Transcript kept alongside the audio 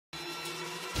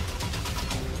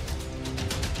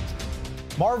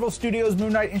Marvel Studios'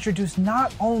 Moon Knight introduced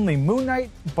not only Moon Knight,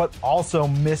 but also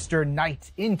Mr.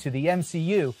 Knight into the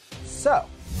MCU. So,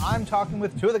 I'm talking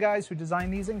with two of the guys who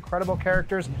designed these incredible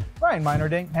characters, Ryan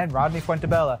Meinerding and Rodney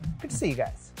Fuentebella. Good to see you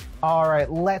guys. All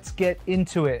right, let's get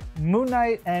into it. Moon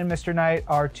Knight and Mr. Knight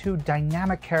are two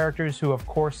dynamic characters who, of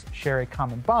course, share a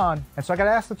common bond. And so I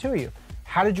gotta ask the two of you,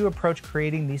 how did you approach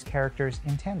creating these characters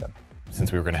in tandem?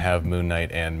 Since we were going to have Moon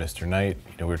Knight and Mr. Knight,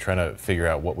 we were trying to figure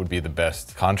out what would be the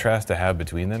best contrast to have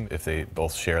between them if they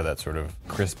both share that sort of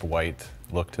crisp white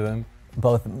look to them.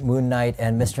 Both Moon Knight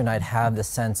and Mr. Knight have this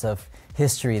sense of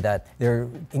history that they're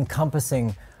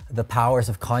encompassing the powers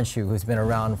of Khonshu, who's been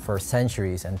around for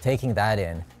centuries, and taking that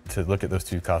in. To look at those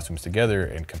two costumes together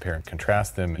and compare and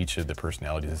contrast them, each of the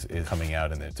personalities is coming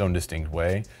out in its own distinct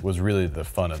way, was really the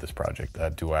fun of this project.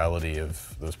 That duality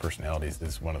of those personalities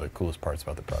is one of the coolest parts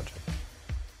about the project.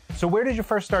 So where did you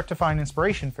first start to find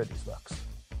inspiration for these looks?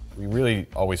 We really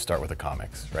always start with the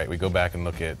comics, right? We go back and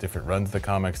look at different runs of the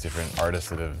comics, different artists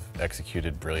that have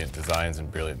executed brilliant designs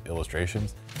and brilliant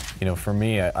illustrations. For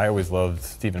me, I always loved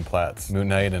Stephen Platt's Moon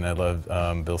Knight, and I loved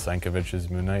Bill Sienkiewicz's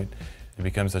Moon Knight. It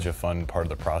becomes such a fun part of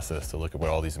the process to look at what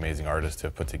all these amazing artists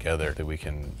have put together that we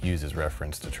can use as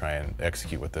reference to try and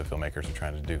execute what the filmmakers are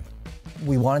trying to do.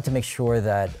 We wanted to make sure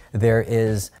that there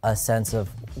is a sense of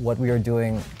what we are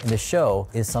doing in the show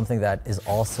is something that is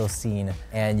also seen,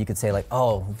 and you could say like,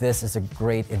 oh, this is a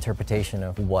great interpretation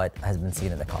of what has been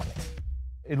seen in the comics.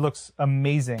 It looks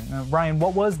amazing. Ryan,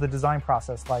 what was the design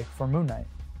process like for Moon Knight?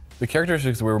 The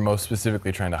characteristics we were most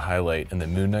specifically trying to highlight in the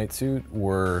Moon Knight suit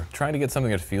were trying to get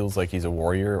something that feels like he's a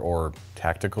warrior or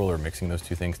tactical, or mixing those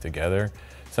two things together.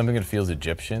 Something that feels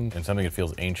Egyptian and something that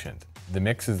feels ancient. The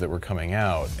mixes that were coming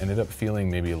out ended up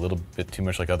feeling maybe a little bit too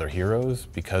much like other heroes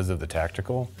because of the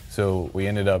tactical. So we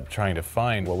ended up trying to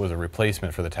find what was a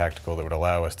replacement for the tactical that would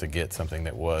allow us to get something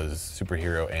that was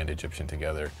superhero and Egyptian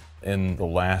together. In the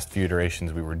last few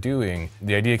iterations we were doing,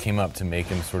 the idea came up to make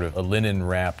him sort of a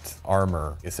linen-wrapped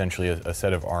armor, essentially a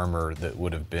set of armor that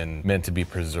would have been meant to be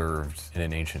preserved in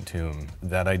an ancient tomb.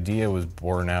 That idea was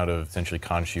born out of essentially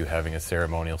Khonshu having a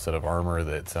ceremonial set of armor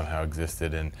that somehow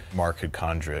existed, and Marc could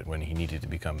conjure it when he needed to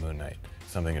become Moon Knight.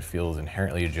 Something that feels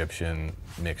inherently Egyptian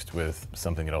mixed with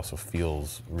something that also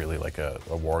feels really like a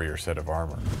warrior set of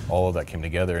armor. All of that came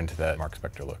together into that Marc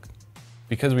Spector look.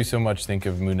 Because we so much think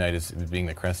of Moon Knight as being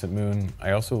the crescent moon,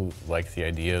 I also like the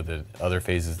idea that other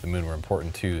phases of the moon were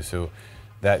important too. So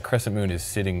that crescent moon is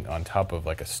sitting on top of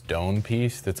like a stone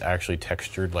piece that's actually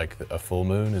textured like a full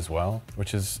moon as well,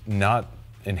 which is not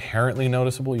inherently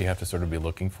noticeable. You have to sort of be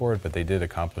looking for it, but they did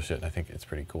accomplish it, and I think it's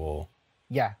pretty cool.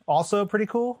 Yeah, also pretty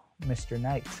cool, Mr.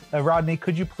 Knight. Rodney,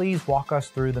 could you please walk us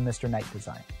through the Mr. Knight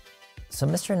design? So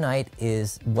Mr. Knight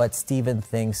is what Steven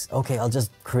thinks, okay, I'll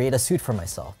just create a suit for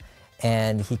myself.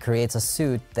 And he creates a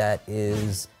suit that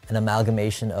is an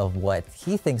amalgamation of what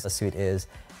he thinks a suit is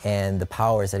and the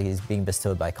powers that he's being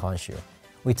bestowed by Khonshu.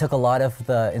 We took a lot of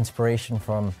the inspiration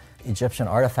from Egyptian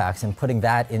artifacts and putting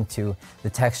that into the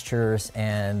textures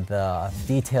and the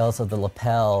details of the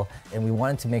lapel, and we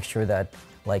wanted to make sure that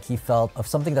he felt of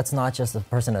something that's not just a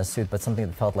person in a suit, but something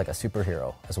that felt like a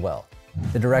superhero as well.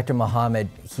 The director, Mohamed,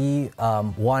 he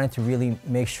wanted to really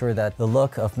make sure that the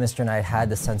look of Mr. Knight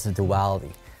had the sense of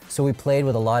duality. So we played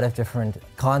with a lot of different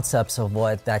concepts of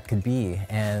what that could be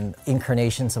and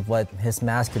incarnations of what his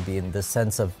mask could be in the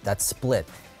sense of that split.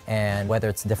 And whether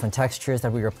it's different textures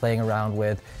that we were playing around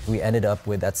with, we ended up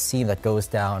with that seam that goes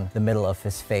down the middle of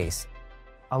his face.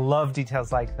 I love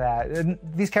details like that. And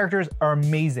these characters are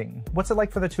amazing. What's it like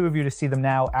for the two of you to see them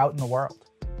now out in the world?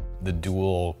 The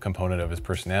dual component of his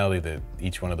personality that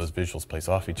each one of those visuals plays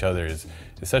off each other is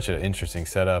such an interesting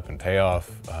setup and payoff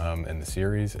in the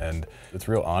series, and it's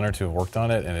a real honor to have worked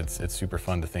on it, and it's super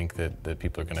fun to think that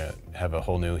people are going to have a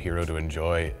whole new hero to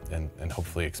enjoy and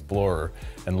hopefully explore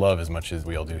and love as much as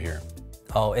we all do here.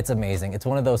 Oh, it's amazing. It's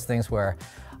one of those things where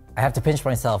I have to pinch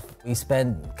myself. We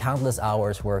spend countless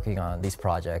hours working on these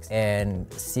projects,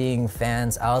 and seeing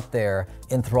fans out there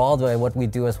enthralled by what we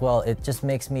do as well, it just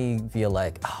makes me feel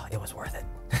like, oh, it was worth it.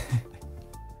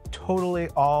 Totally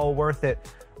all worth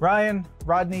it. Ryan,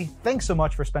 Rodney, thanks so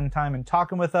much for spending time and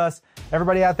talking with us.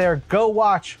 Everybody out there, go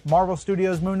watch Marvel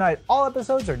Studios' Moon Knight. All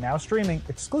episodes are now streaming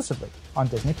exclusively on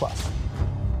Disney+.